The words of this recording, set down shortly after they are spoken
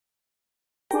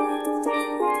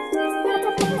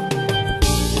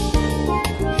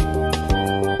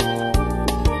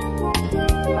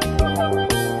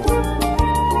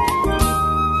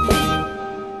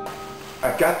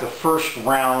got the first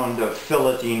round of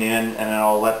filleting in, and then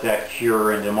I'll let that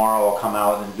cure, and tomorrow I'll come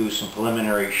out and do some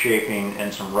preliminary shaping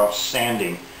and some rough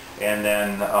sanding, and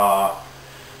then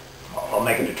I'll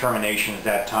make a determination at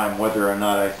that time whether or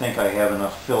not I think I have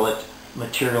enough fillet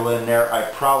material in there. I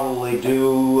probably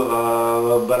do,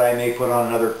 but I may put on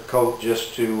another coat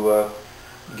just to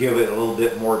give it a little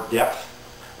bit more depth,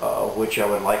 which I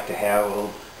would like to have. A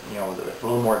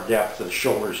little more depth. The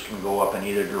shoulders can go up in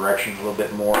either direction a little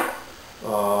bit more.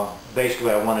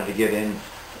 Basically, I wanted to get in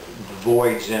the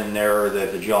voids in there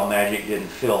that the Gel Magic didn't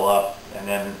fill up, and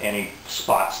then any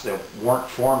spots that weren't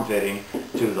form-fitting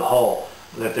to the hull,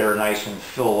 that they're nice and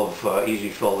full of easy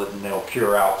fill, and they'll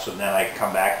cure out. So then I can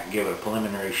come back and give it a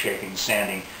preliminary shaping,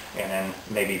 sanding, and then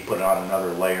maybe put on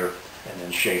another layer and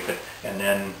then shape it, and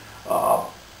then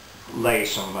lay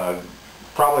some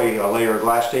probably a layer of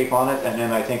glass tape on it, and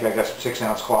then I think I got some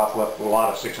 6-ounce cloth left, a lot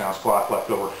of 6-ounce cloth left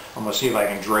over. I'm going to see if I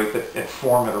can drape it and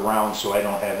form it around so I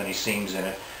don't have any seams in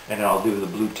it, and then I'll do the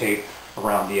blue tape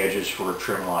around the edges for a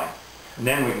trim line. And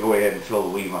then we can go ahead and fill the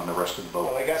weave on the rest of the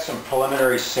boat. Well, I got some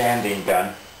preliminary sanding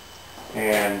done,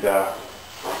 and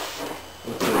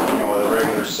with the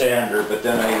regular sander, but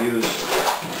then I use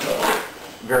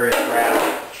various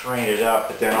wraps to train it up,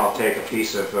 but then I'll take a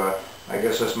piece of I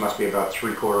guess this must be about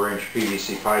 3/4 inch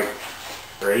PVC pipe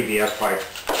or ABS pipe,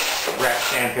 wrap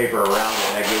sandpaper around it,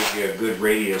 and that gives you a good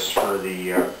radius for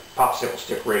the popsicle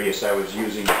stick radius I was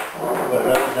using. But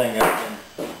another thing I've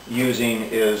been using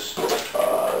is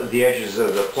the edges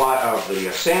of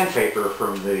the sandpaper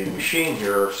from the machine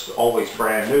here are always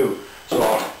brand new, so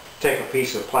I'll take a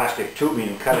piece of plastic tubing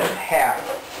and cut it in half,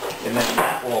 and then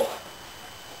that will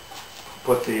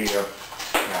put the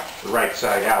right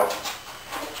side out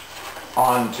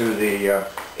onto the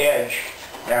edge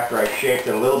after I shaped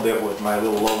it a little bit with my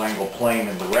little low-angle plane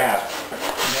and the rasp. And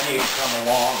then you can come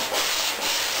along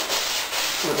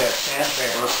with that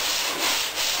sandpaper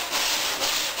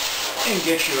and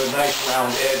get you a nice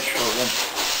round edge for when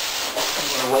I'm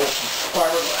going to roll some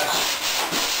fiberglass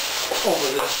over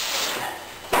this.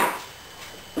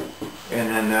 And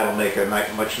then that'll make a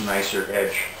much nicer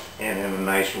edge and then a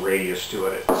nice radius to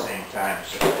it at the same time.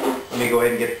 So let me go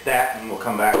ahead and get that, and we'll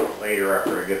come back later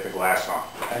after I get the glass on.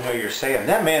 I know you're saying,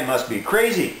 that man must be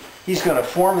crazy. He's going to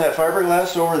form that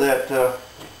fiberglass over that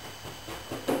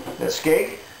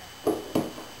skeg?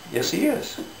 Yes, he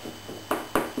is.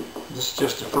 This is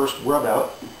just the first rub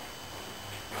out.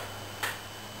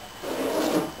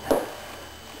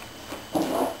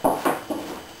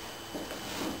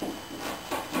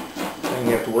 The thing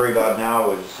you have to worry about now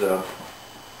is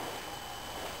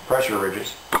pressure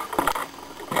ridges.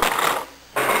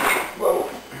 Whoa.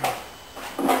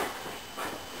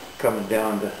 Coming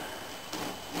down to,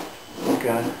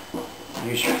 kind of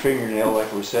use your fingernail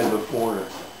like we said before to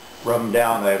rub them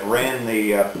down. I've ran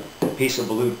the piece of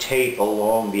blue tape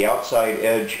along the outside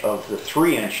edge of the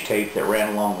 3-inch tape that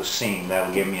ran along the seam.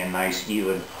 That'll give me a nice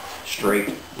even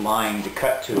straight line to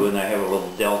cut to, and I have a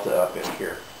little delta up in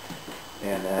here.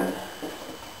 And then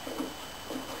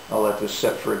I'll let this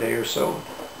set for a day or so.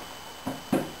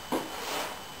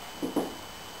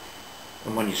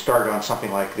 And when you start on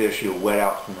something like this, you'll wet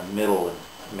out from the middle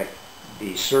and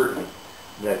be certain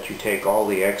that you take all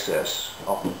the excess.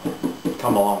 I'll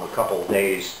come along a couple of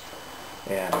days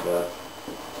and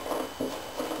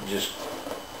just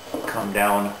come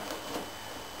down,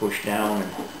 push down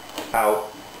and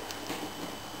out,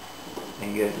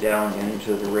 and get down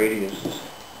into the radiuses.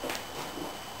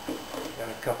 Got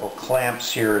a couple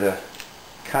clamps here to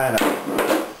kind of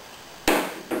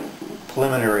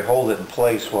preliminary hold it in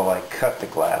place while I cut the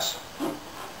glass.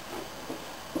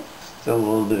 Still a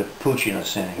little bit of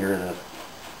poochiness in here that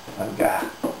I've got.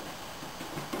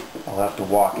 I'll have to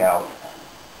walk out,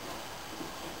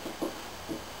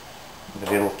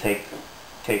 but it'll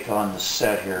take on the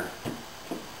set here.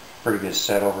 Pretty good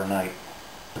set overnight.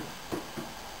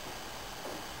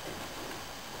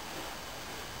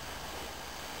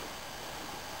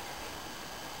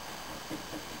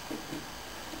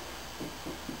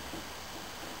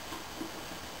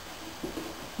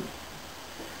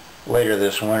 Later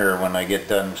this winter, when I get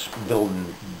done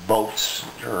building boats,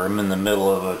 or I'm in the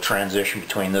middle of a transition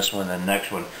between this one and the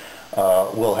next one,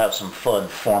 we'll have some fun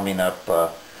forming up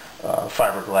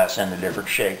fiberglass into different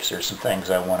shapes. There's some things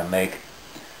I want to make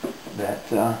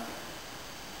that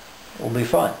will be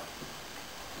fun.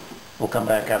 We'll come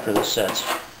back after this sets,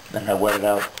 then I wet it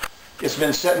out. It's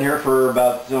been sitting here for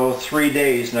about 3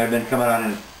 days, and I've been coming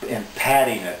on and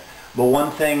patting it. But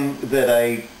one thing that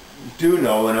I do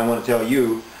know, and I want to tell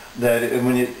you, that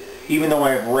even though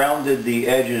I've rounded the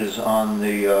edges on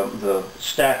the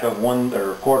stack of 1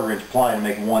 1/4 inch ply to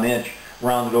make 1 inch,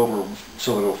 round it over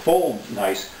so it'll fold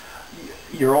nice,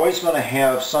 you're always going to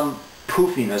have some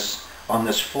poofiness on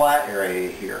this flat area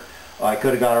here. I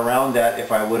could have got around that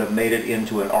if I would have made it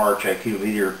into an arch. I could have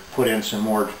either put in some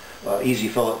more easy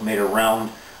fillet, made a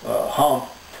round hump,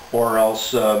 or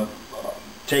else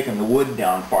taken the wood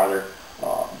down farther.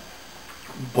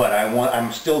 But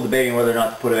I'm still debating whether or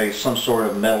not to put some sort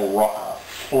of metal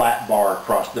flat bar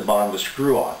across the bottom to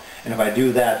screw on. And if I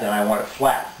do that, then I want it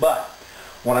flat. But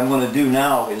what I'm going to do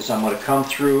now is I'm going to come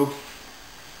through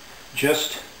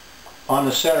just on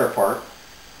the center part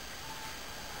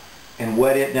and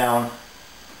wet it down,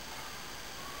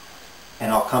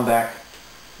 and I'll come back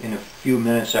in a few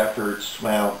minutes after it's,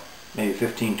 well, maybe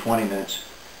 15-20 minutes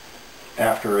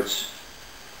after it's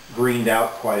greened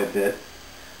out quite a bit,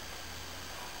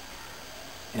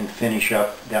 and finish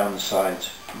up down the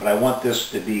sides. But I want this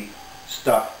to be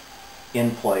stuck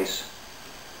in place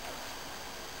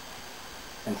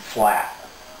and flat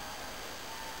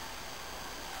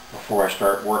before I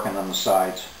start working on the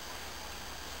sides.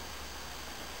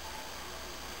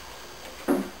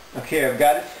 Okay, I've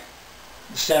got it,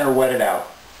 the center wetted out,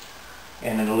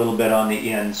 and then a little bit on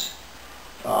the ends.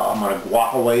 I'm going to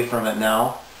walk away from it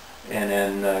now and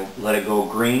then let it go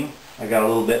green. I got a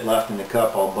little bit left in the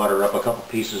cup. I'll butter up a couple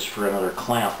pieces for another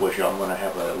clamp, which I'm going to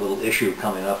have a little issue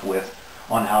coming up with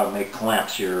on how to make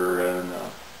clamps here in the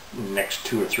next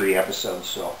 2 or 3 episodes.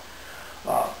 So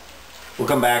we'll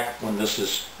come back when this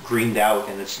is greened out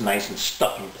and it's nice and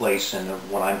stuck in place, and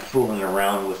when I'm fooling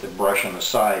around with the brush on the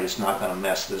side, it's not going to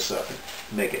mess this up and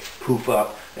make it poof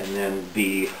up and then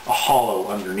be a hollow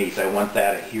underneath. I want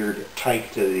that adhered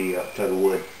tight to the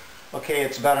wood. Okay,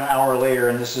 it's about an hour later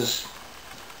and this is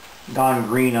gone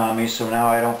green on me, so now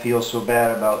I don't feel so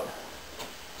bad about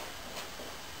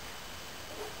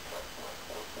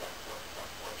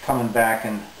coming back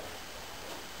and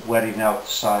wetting out the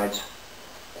sides.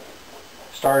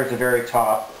 Start at the very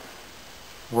top,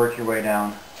 work your way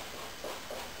down.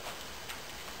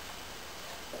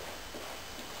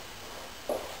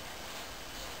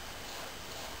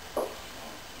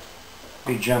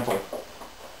 Be gentle.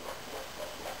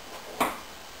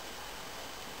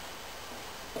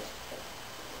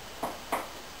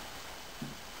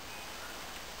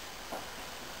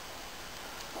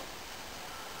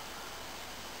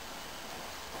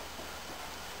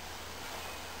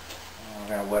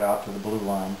 I'm going to wet out to the blue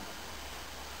line.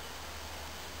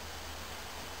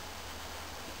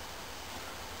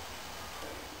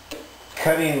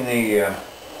 Cutting the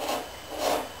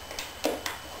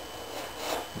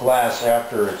glass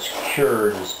after it's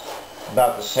cured is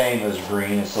about the same as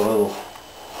green. It's a little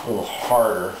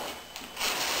harder.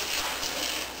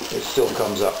 It still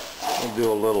comes up. We'll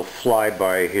do a little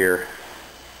flyby here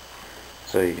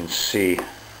so you can see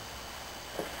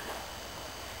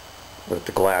that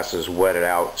the glass is wetted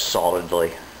out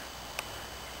solidly.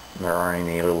 There aren't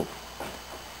any little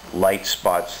light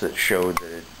spots that showed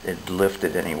that it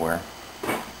lifted anywhere.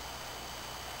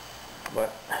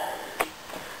 But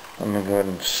I'm going to go ahead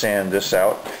and sand this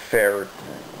out, fair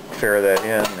that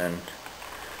in, and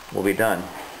we'll be done.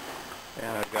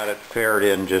 And I've got it faired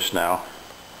in just now.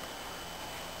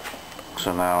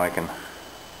 So now I can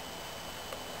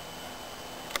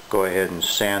go ahead and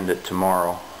sand it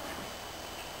tomorrow.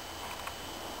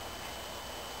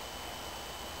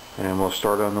 And we'll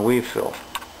start on the weave fill.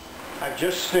 I've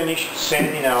just finished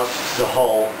sanding out the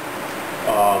hull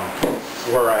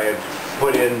where I had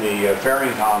put in the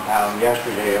fairing compound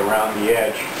yesterday around the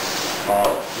edge.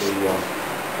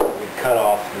 We cut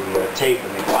off the tape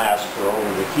and the glass for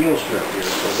over the keel strip here.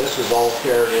 So this is all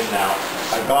faired in now.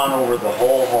 I've gone over the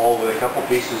whole hull with a couple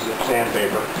pieces of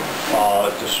sandpaper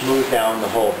to smooth down the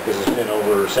hull, because it's been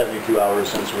over 72 hours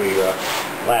since we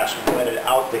last wetted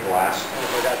out the glass. I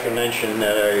forgot to mention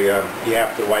that you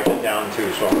have to wipe it down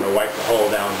too, so I'm going to wipe the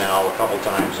hull down now a couple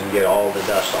times and get all the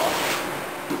dust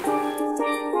off.